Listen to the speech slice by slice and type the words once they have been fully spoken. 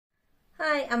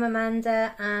Hi, I'm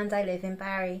Amanda and I live in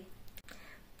Barry.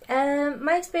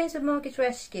 My experience with mortgage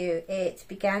rescue, it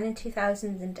began in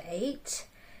 2008.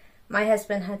 My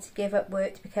husband had to give up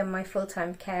work to become my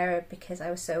full-time carer because I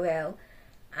was so ill,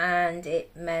 and it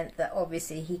meant that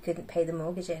obviously he couldn't pay the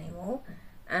mortgage anymore.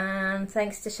 And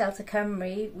thanks to Shelter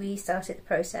Cymru, we started the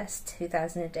process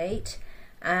 2008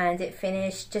 and it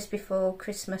finished just before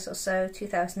Christmas or so,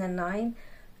 2009,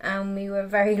 and we were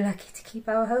very lucky to keep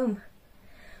our home.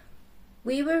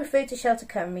 We were referred to Shelter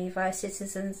Cymru via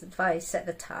Citizens Advice at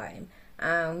the time.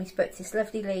 We spoke to this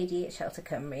lovely lady at Shelter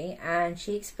Cymru and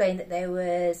she explained that there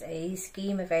was a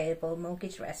scheme available,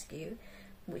 mortgage rescue,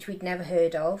 which we'd never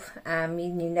heard of and we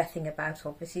knew nothing about,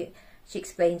 obviously. She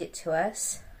explained it to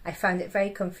us. I found it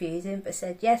very confusing but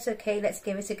said, yes, okay, let's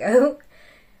give it a go.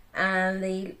 And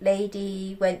the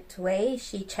lady went away,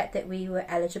 she checked that we were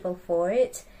eligible for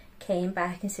it, came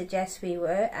back and said yes we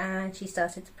were, and she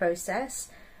started the process.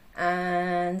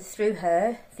 And through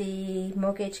her, the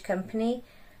mortgage company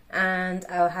and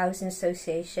our housing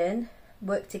association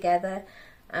worked together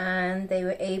and they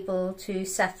were able to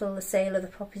settle the sale of the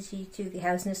property to the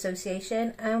housing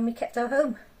association and we kept our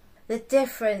home. The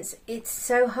difference, it's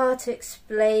so hard to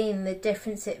explain the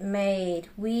difference it made.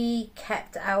 We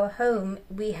kept our home.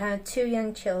 We had 2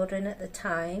 young children at the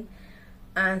time,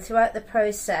 and throughout the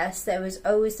process there was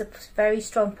always a very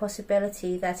strong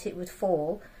possibility that it would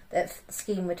fall, that the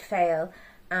scheme would fail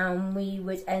and we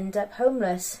would end up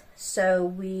homeless. So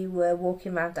we were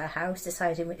walking around our house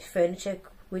deciding which furniture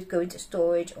would go into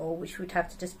storage or which would have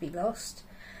to just be lost,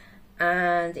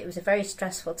 and it was a very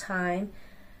stressful time.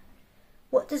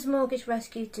 What does mortgage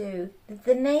rescue do?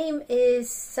 The name is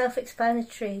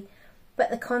self-explanatory,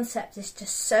 but the concept is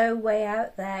just so way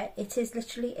out there. It is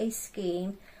literally a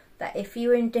scheme that if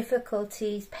you're in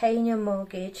difficulties paying your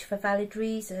mortgage for valid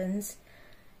reasons,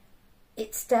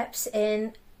 it steps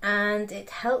in and it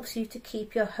helps you to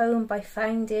keep your home by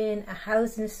finding a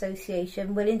housing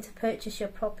association willing to purchase your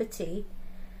property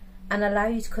and allow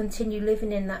you to continue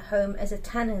living in that home as a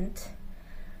tenant.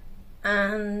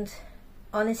 And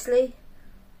honestly,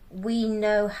 we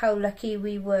know how lucky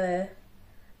we were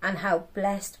and how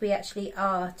blessed we actually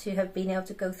are to have been able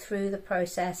to go through the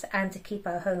process and to keep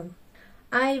our home.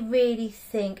 I really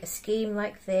think a scheme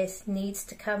like this needs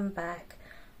to come back.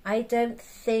 I don't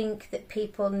think that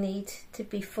people need to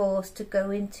be forced to go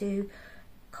into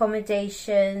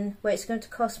accommodation where it's going to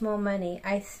cost more money.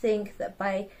 I think that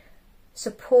by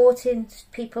supporting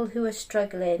people who are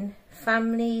struggling,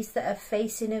 families that are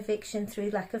facing eviction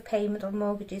through lack of payment on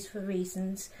mortgages for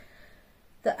reasons,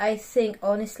 that I think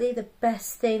honestly the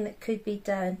best thing that could be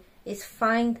done is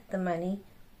find the money,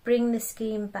 bring the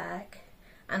scheme back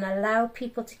and allow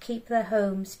people to keep their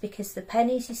homes, because the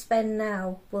pennies you spend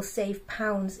now will save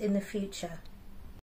pounds in the future.